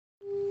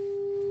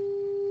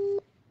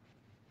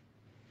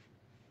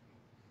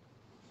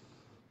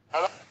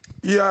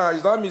Yeah,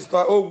 is that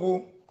Mr.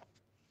 Ogu?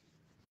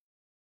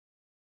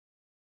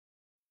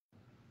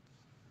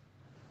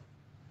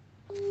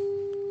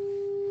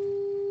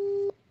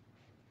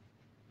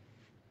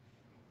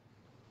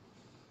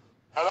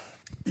 Hello?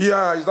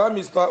 Yeah, is that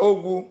Mr.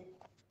 Ogu?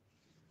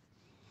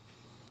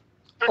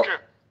 Speaking.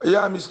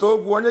 Yeah, Mr.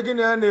 Ogu. Onye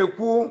gini ya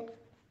na-ekwu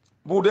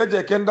bụ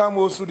Deje Kenda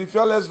Mosu, the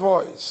fearless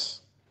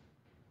voice.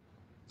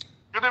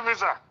 Good evening,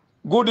 sir.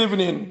 Good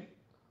evening.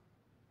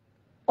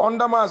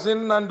 Under Mazin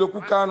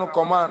Nnamdi Kanu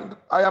command,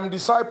 I am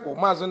disciple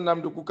Mazin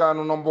Nnamdi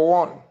Kanu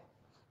 #1.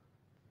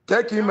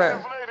 Take him,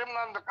 man.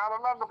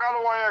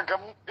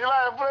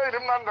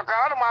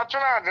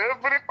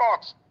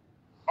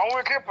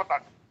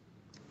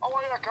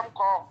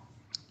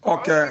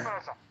 Okay.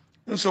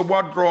 So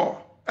what draw?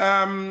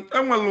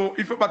 Enwelu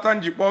ife kpata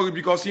njikpọ gị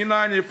because ị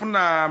na-anya ifu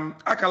na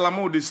akala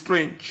m dị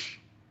strange.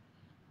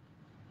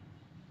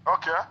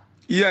 Okay.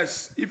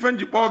 Yes, ife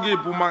njikpọ gị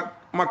bụ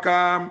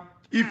maka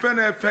ife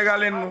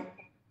na-efeghalị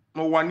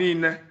n'ụwa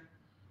niile,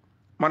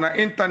 mana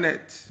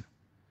internet,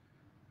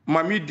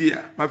 ma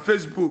media, ma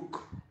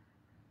Facebook,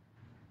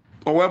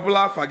 o wee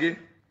bụla afa gị,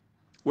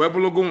 wee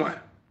bụlụ gị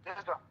nwa.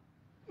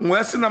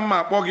 Nwee sị na mma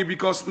akpọ gị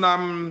because na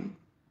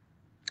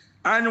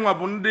anyị nwa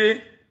bụ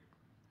ndị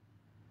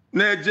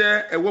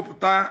na-eje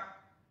ewepụta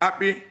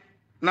akpị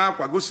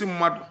na-akwa gosi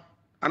mmadụ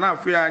a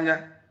na-afụ ya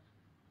anya.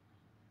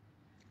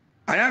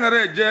 Anyị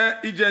anara eje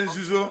ije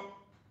nzuzo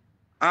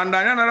and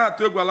anyị anara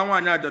atụ egwu ala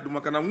nwaanyị ajadu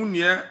maka na nwunye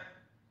ya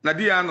na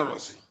di ya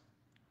anọrọzi.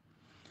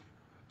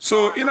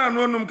 So ị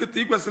na-anụ ọnụ m kịta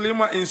ikwesịrị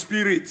ịma in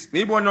spirit na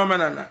ịbụ onye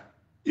omenala,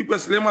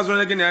 ikwesịrị ịmazi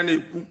onye gị na ya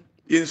na-ekwu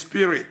in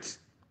spirit.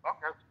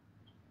 Okay.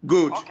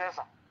 Good. Okay,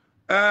 sir.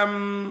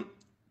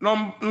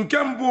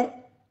 Nke mbụ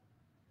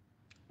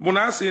bụ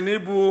na asị na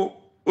ịbụ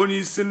onye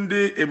isi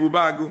ndị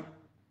EBUBEAGU.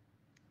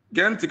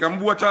 Gee ntị ka m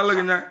gbuwachala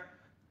gị nya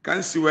ka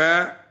m si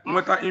wee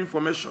nweta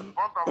information.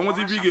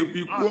 Onwezi ibe ị ga-ekwu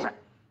ikwuo.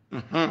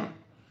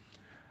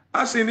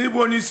 Asị na ịbụ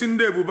onye isi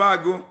ndị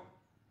EBUBEAGU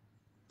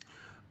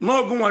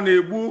n'ọgụ nwa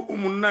na-egbu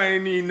ụmụnne anyị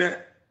niile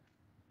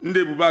ndị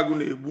EBUBEAGU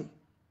na-egbu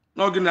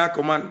n'oge na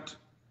command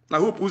na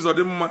Hope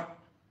Uzodimma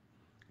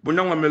bụ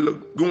nyanwa mere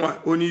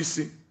gụnwa onye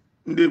isi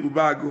ndị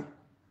EBUBEAGU.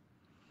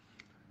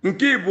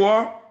 Nke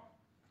ịbụọ,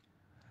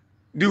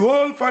 the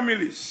whole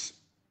families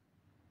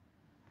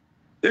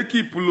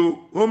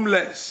ekipulu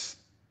homeless,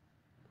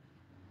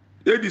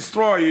 they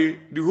destroy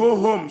the whole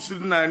homes dị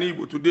na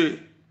Igbo today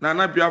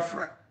na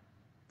Biafra.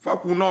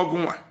 Fakwu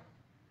n'ọgụnwa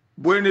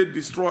bụ onye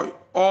destroy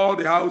all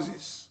the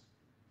houses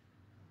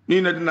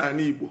niile dị na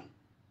Igbo.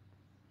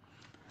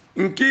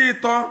 Nke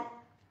ịtọ,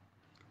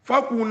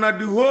 fakwu na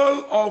the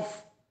whole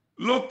of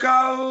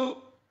local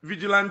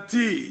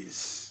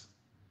vigilantes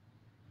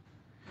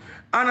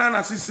a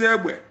na-anasisi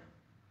egbe.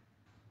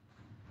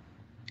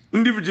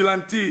 Ndị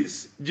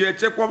vigilantes ji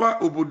echekwaba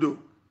obodo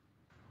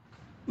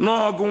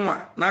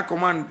n'ọgụnwa na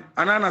command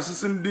a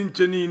na-anasisi ndị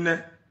nche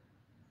niile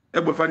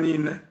egbefa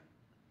niile.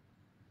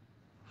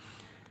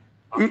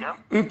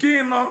 Nke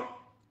ịnọ,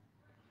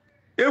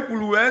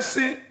 ekwuru wee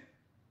sị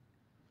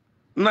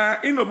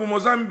na ịnọbụ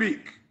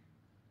Mozambique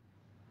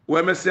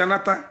wee mesịa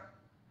nata,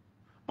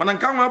 mana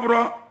nke ahụ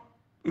abụrụ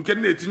nke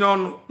na-etinye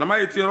ọnụ na ma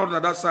etinye ọnụ na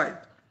that side.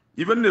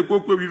 Ife na-ekwu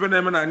okwu ife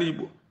na-eme n'ala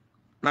Igbo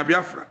na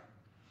Biafra.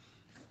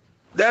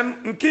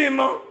 Then nke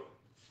ịnọ,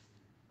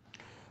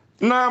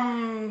 na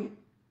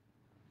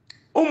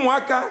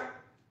ụmụaka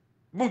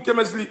bụ nke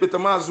mezili ikpete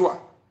maazụ a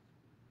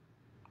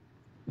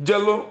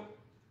jelo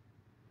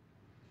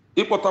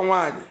ịkpọta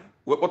nwaanyị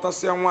wee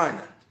kpọtasịa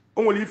nwaanyị.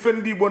 O nwere ife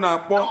ndị Igbo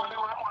na-akpọ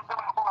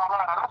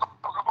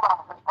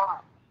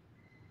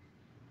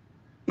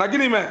na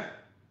gịnị mee?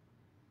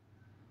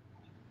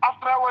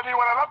 After when a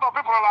lot of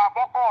people are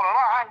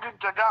hanging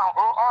a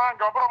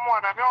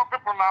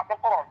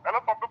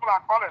lot of people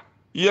are calling.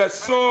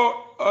 Yes, so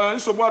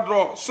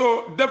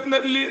so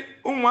definitely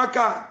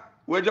ụmụaka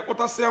wee je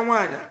kpọtasịa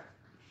nwaanyị.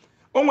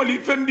 O nwere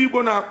ife ndị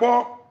Igbo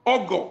na-akpọ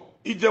ọgọ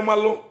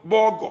ijemalụ bụ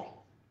ọgọ.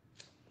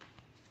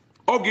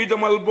 Ọgọ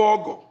ijemalụ bụ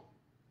ọgọ.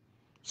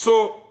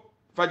 So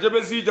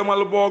fajebezi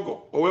ijemalụ bụ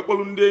ọgọ, o wee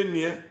kpọrọ ndị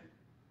enyi ya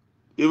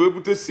ewe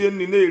butesie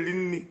nri na-eri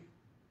nri.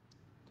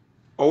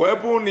 O wee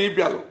bụ na ị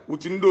bịalụ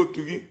wuti ndị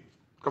otu gị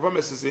ka fa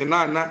mesịsị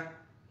na-ana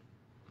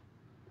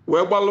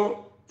wee gbalụ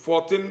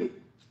 14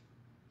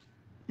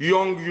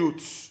 young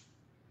youths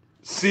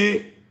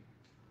si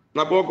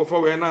na bụ ọgọ fa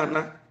wee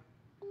na-ana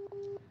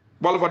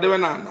gbalụ fadebe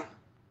na-ana.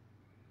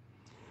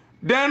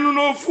 Then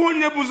n'ofu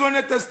onye bụzi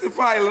onye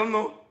testifile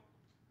nọ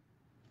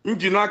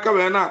nji n'aka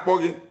wee na-akpọ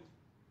gị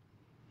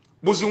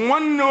bụzi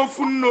nwanne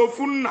ofu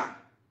nna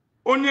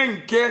onye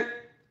nke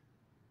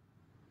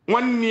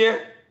nwanne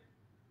ya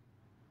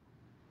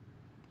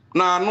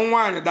na-anụ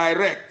nwaanyị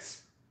direct,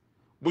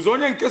 bụzi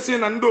onye nke si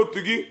na ndị otu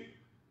gị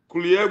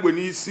kụrụ ya egbe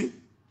n'isi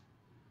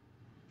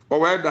o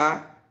wee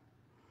daa.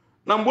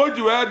 Na mgbe o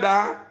ji wee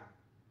daa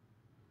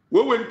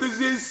wee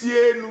ntezie isi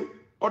elu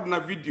ọ dị na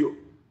vidio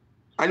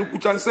anyị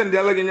kwucha nsị ndị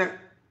ala gị nya.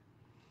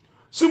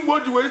 Si mgbe o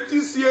ji wee ti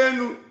isi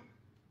elu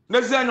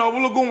n'ezi anya ọ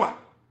bụrụ gụnwa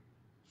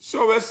si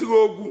o wee si gị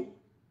ogwu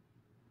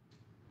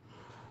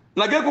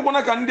na gị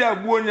ekwekwana ka ndị a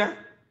gbuo onye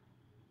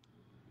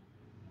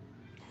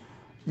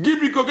gị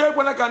biko gị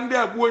ekwekwana ka ndị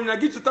a gbuo onye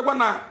gị chetakwa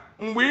na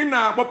mgbe ị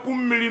na-agbapụ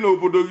mmiri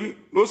n'obodo gị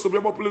na osobe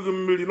agbapụrụ gị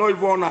mmiri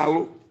n'ive ọ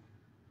na-alụ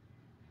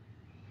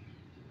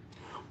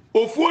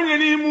ofu onye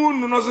n'ime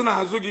unu nọzi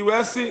n'azụ gị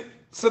wee sị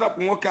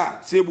sirapụ nwoke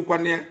a si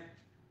egbukwana ya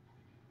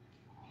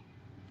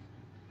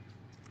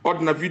ọ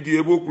dị na vidiyo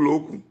ebe o kwuru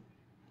okwu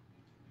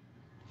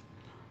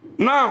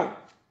now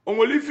o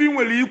nwere ife ị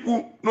nwere ikwu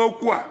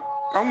n'okwu a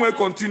ka m wee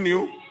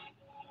continue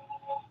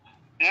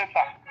Yes,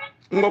 sir.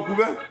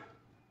 ngwakwube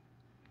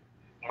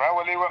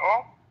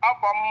Well,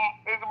 afam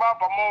ezigbo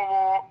afam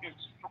wo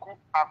isuku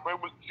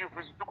akwebu chief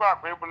isuku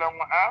akwebule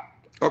nwa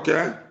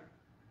okay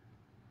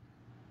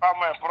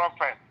I'm a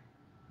prophet.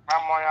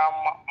 Amoya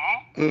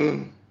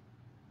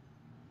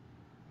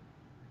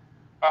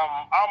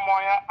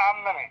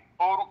Amene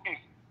Oru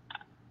East.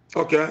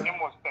 okay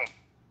Imo State.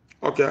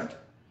 okay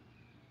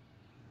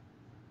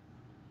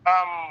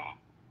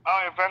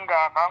I think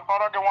I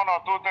can go one or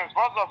two things.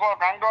 First of all,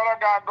 can go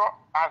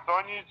as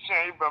only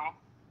Ibem.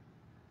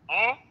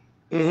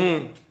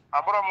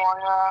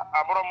 Abromoya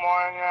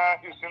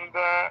is in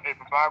the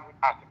EBUBEAGU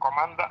as the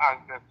commander, as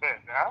they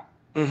said.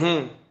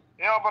 You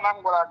know, but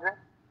I'm going to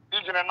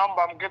get a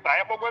number. I'm getting a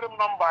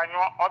number. You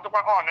want to go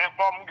on a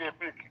form get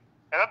pick.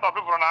 A lot of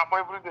people are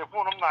every day.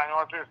 Phone them now.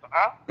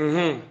 You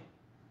know,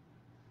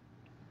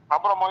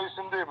 Abromo is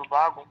in the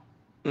EBUBEAGU.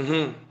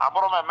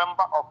 Abromo a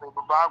member of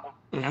EBUBEAGU.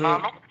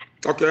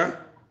 Okay.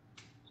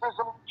 Since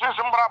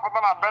I'm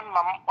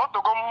Benham,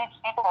 Otogum,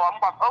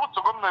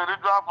 Otogum, the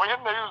radio for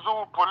him, they use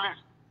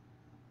police.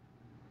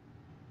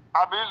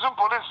 I've been using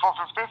police for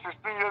 15,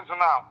 16 years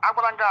now. I'm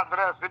going to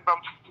address it.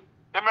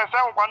 They may say,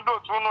 one do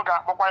two no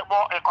got quite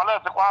more a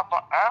collect the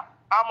quarter.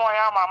 I'm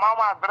my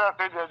mama address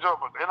a job.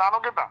 And I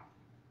don't get that.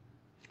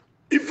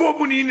 If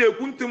open in a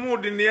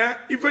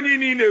kuntimodinia, even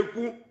in a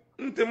ku,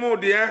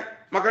 Ntimodia,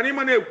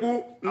 Makanima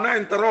neku, na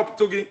interrupt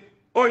to gi,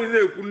 or in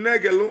a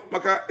kunegelo,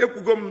 Maka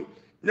Epugum.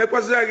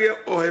 Nyakwazage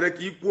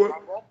ohereki ikwo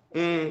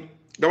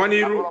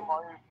gawaniru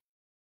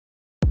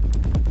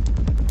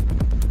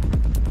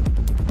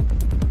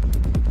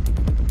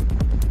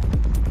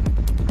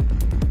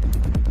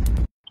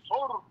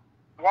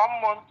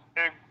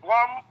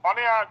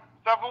only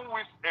 7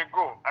 weeks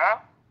ago,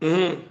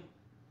 5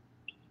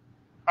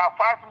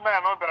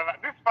 men,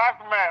 this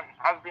 5 men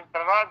has been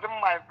terrorizing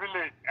my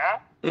village,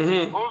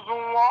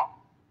 Ozunwa,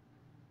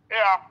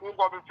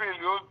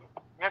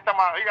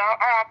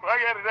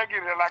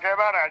 like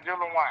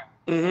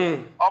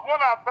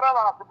upon a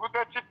travel to put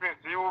a chip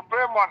in, you will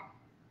pay money.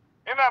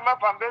 In a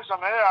foundation,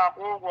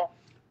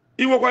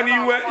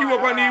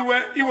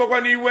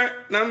 iwe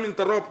na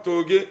interrupt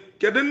oge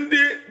kedu ndị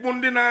bụ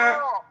ndị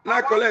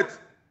na collect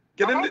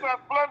kedu ndị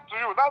explain to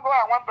you. That's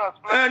why I want to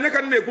explain. Nya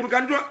ka na-ekwu ka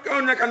njọ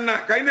onye ka nna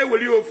ka anyị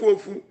na-eweli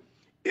ofu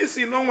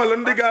isi na onwere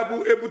ndị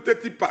ga-abụ ebute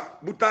tipa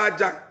bute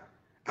aja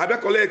abịa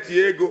collect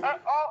ego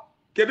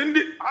kedu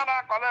ndị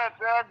ana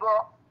collect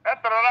ego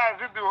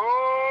terrorize the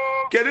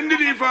whole kedu ndị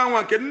dị ife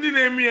anwa kedu ndị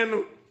na-eme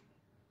enu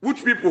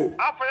which people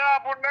afia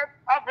bụ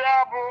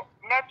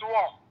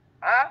network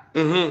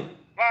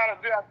na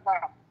dị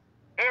aka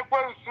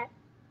ekwensu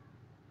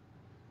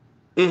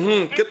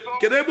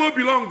kedu ebe o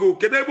belong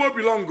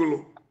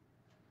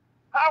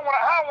ha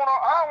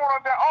nwụrụ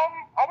the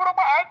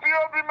ọbụrụkwa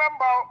IPOB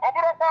member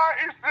ọbụrụkwa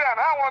Eastern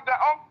ha nwụrụ the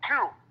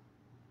queue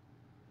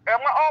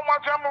all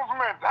martial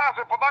movement has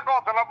a Port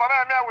Harcourt and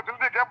Labanamia with the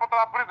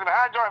prison.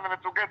 I joined them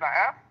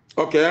together.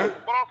 Okay.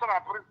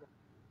 Prison.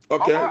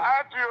 Okay.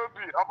 IPOB,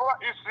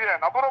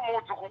 ECN,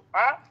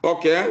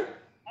 okay.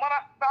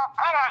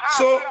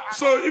 So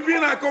if you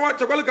na kawa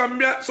chakwala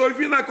kambia, so if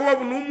you na kawa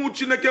numu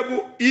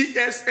chinekebu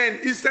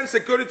ESN, Eastern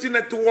Security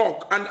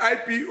Network, and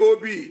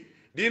IPOB,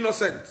 the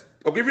innocent.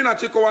 Okay, if you na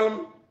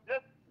chikowalum.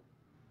 Yes,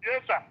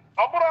 sir.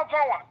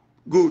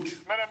 Good. This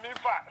man is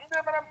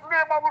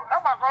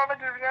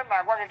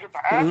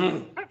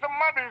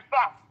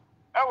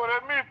I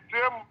will meet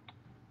him.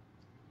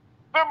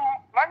 Them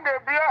Langa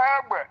be a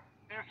hammer,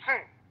 you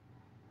see,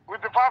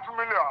 with the 5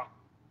 million.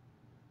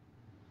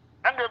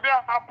 And the beer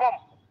a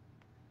pump.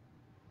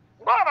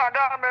 But I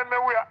got a man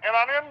nowhere, and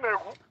I didn't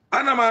know.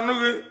 Anna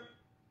Manugi,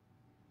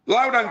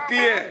 loud and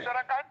clear.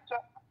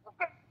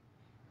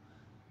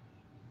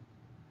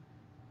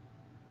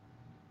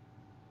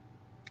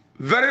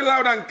 Very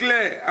loud and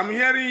clear. I'm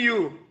hearing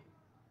you.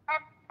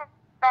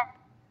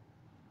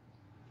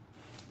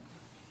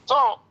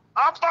 So,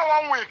 after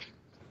 1 week,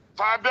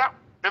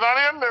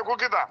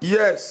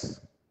 yes.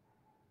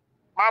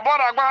 My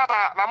brother,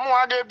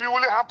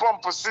 only have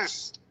pump for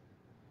 6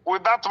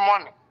 with that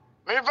money.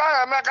 If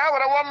I make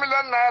over 1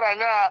 million naira,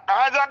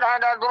 I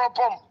just grow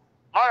pump.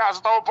 I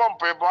stop pump,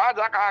 but I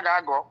just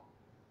go.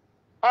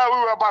 We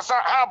were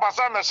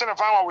passing machine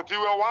farmer with you,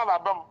 one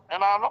of them,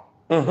 and I know.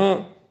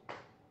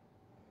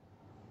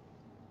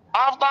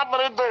 After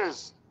 3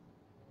 days,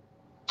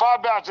 far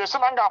back, I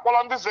got all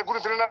on this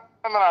security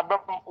and I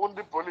on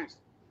the police.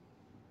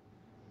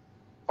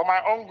 For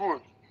my own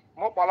good.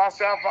 More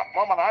policy,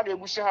 Mama, I get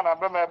bushing and I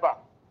remember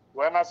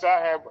when I say I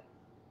have.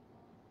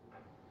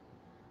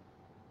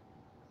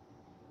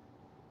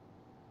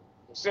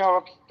 See how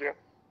okay.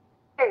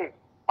 Hey,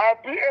 my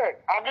PA,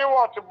 I didn't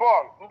watch the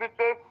ball. In the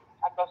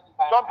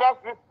Champions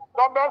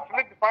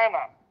League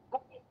final.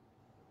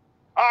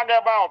 I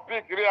got about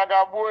pick, I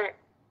got boy.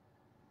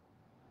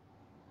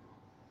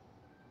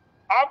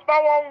 After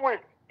 1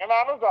 week, in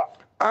another.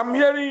 I'm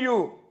hearing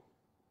you.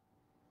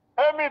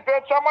 Hey, me,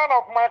 the chairman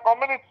of my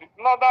community,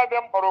 not that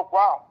them for a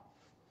while.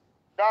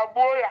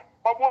 Gaboya,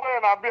 Baboya,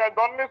 and I be a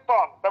Donny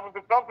son,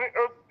 70-something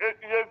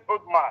 8 years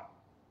old man.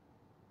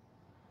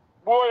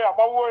 Boya,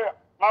 Baboya,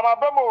 Mama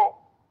Bemo.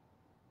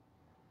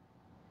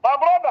 My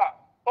brother,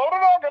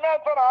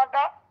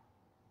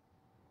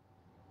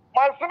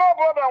 my senior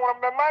brother,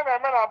 when the man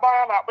and men are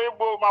buying a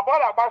baby, my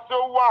brother,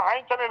 Basso, I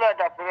ain't telling like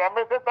I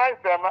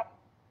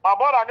my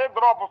brother get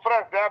drop of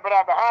friends there, but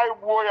at the high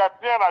boy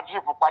at Tiana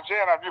Jeep,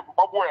 Pachena Jeep,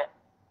 Baboya.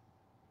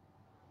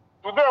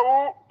 Today,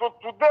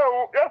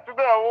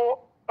 yesterday,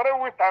 3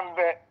 weeks and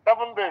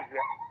 7 days.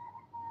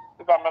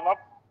 If I'm not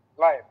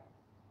lying.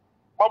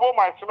 Babo,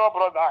 my senior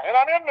brother, and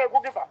I didn't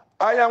know.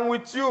 I am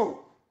with you.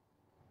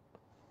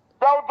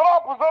 They'll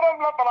drop 0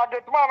 letter, I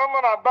get man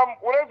on them.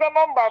 Where is the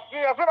number?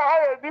 See, I said,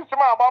 I this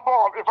man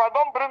bubble. If I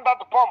don't bring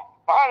that pump,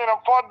 I in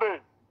 4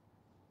 days.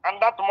 And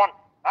that month,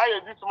 I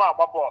this man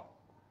bubble.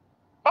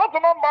 That's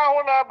the number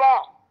I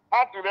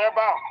had to the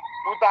bar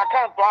with a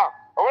account to have.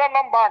 Where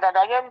number I got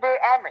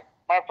army,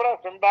 my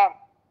friends in Dan.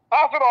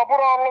 I said, I'll put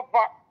all look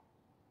back.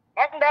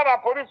 I can get a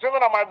police in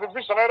my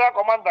division area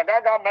commander,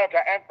 Gaga make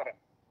an entry.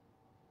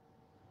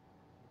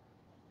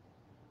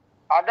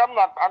 I got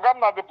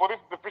not the police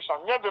division,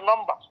 near the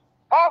number.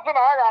 I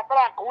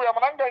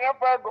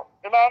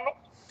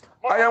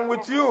am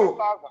with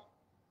you. I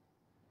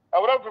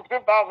would have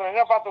 15,000 and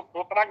you have to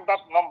track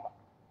that number.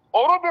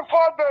 Already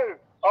 4 days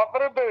or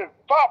 3 days.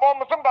 That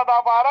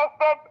I've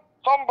arrested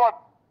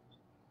somebody.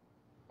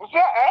 You say,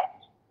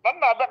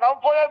 then I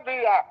come for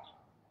you.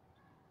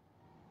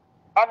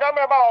 I got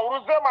me about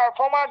my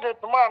former gate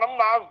man. I'm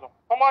not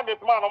former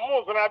gate man. I'm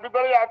moving. I'll be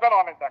very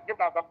on it. Give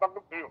that I'm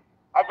talking to you.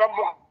 I can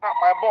book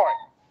my boy.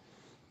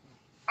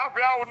 I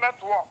feel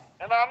network.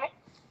 And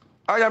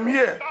I am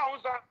here. So,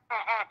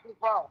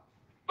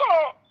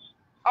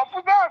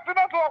 after that, I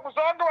network was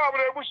on to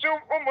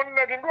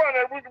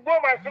go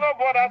my senior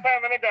board and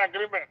sign an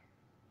agreement.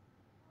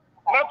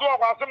 Network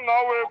was some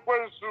no way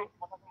to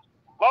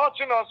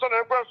launching on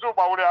Sunday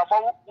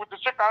with the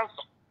chickens.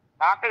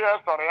 I can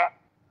sorry.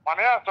 When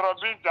I answer a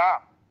big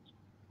job.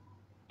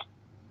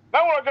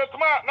 Now we'll get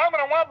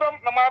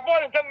my boy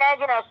in 10,000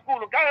 at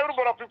school. Guy,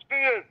 everybody 15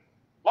 years.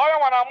 Lawyer,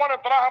 when I want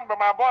to try him, but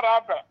my board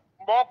out there.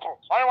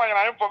 I want your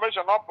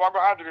information up. I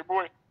go to the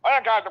boy. I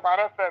got to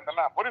arrested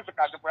now. Police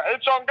got to pay.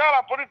 It's on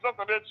Gala police on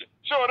the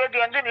show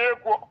again.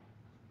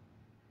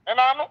 And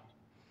I know.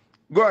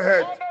 Go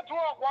ahead. All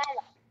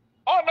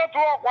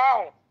network,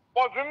 wow.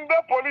 Was in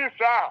the police.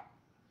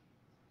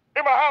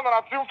 In my hand,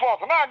 I've seen force.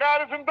 Now,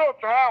 God is in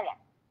those hours.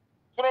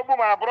 So,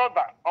 my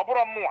brother,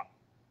 or more.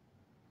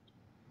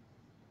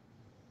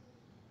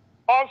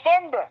 On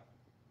Sunday,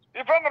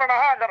 if I'm not a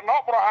haggard,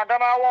 not for a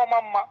Hagana,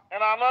 mamma,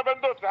 and I never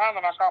do to hand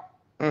in a cup.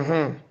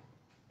 I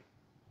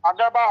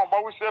get bound,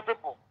 but we say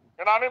people.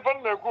 And I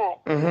even they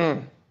go.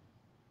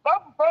 That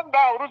friend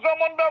down,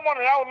 Rosamond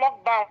money, I will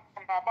lock down.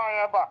 I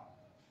buy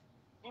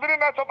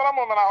didn't I set them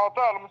on a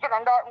hotel? I'm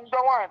second guy in the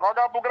wine. I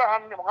got Bugra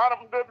hand him. I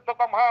have David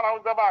Satamhan. I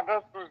was about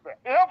Tuesday.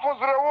 He has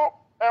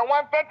a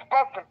 130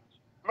 person,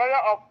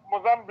 mayor of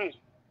Mozambique.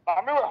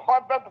 I mean,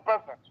 130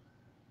 person.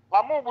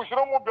 Lamu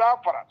Bushromu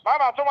Biafra. Now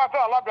I told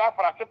myself, I love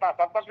Biafra. I'm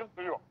talking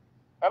to you.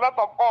 A lot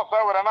of us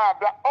over and out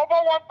there. Over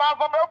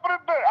 1,000 every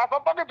day. As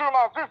I'm talking to you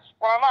now, this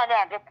for an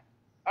hour. And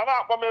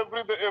I come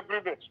every day.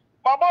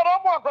 My mother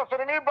was a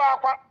Sereni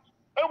Baka.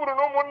 Every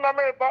no one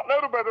made that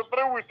little bit of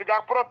 3 weeks.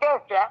 Got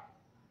protest, yeah.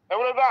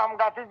 Every day I'm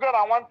got 0 and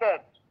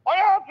 1/3. Oh,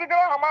 yeah, I said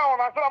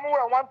I'm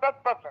 1/3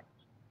 person.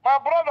 My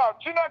brother,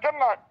 China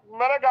cannot,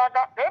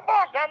 Meregaga, get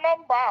back a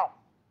number.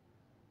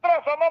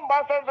 There's a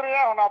number sending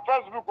on our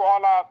Facebook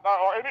or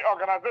any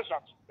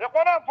organization. If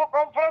one have a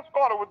conference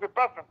call with the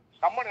person,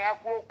 I'm money I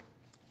quote.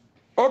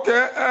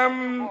 Okay,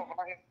 I'm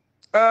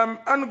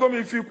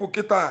going to cook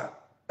it. I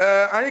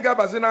got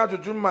Bazina to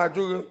June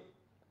Maju.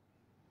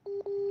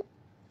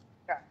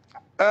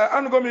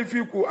 I'm going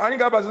to cook. I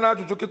got Bazina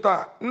to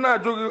Jukita.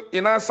 Naju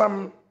in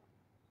Assam.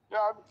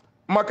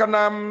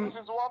 Makanam.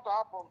 This is what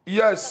happened.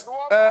 Yes.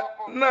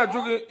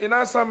 Naju in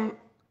Assam.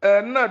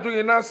 Naju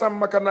in Assam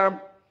Makanam.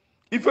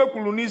 If a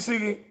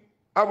Kulunisi,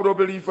 I would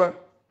believe her.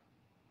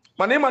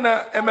 My name is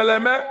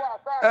MLM.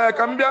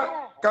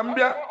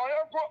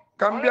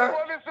 Cambia,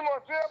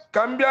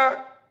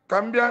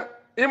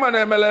 Iman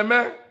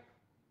MLM,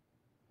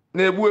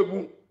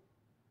 Nebuebu,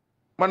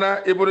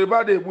 Mana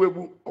Eboriba de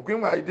Buebu,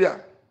 okay, idea.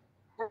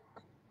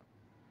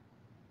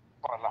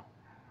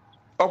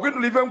 Okay,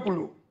 live in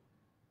Kulu.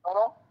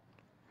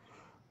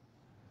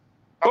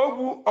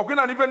 Oh, okay,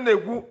 not even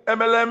Nebu,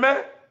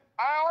 MLM.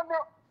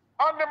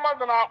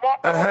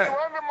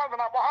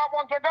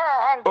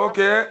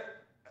 Okay,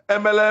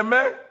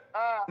 MLM,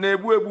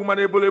 Nebuebu,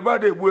 Maneboliba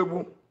de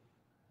Buebu.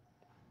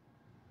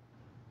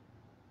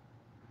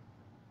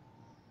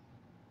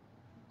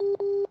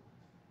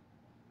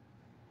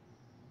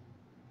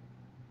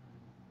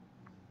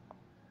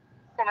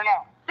 talking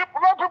now.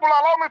 People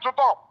allow me to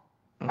talk.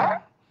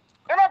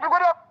 You know, people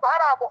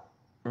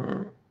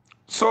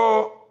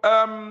so,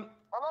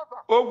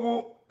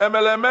 Ogu,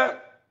 MLM,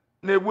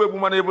 na-egbu egbu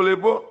mana ebolo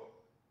ebo,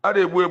 a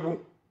na-egbu egbu.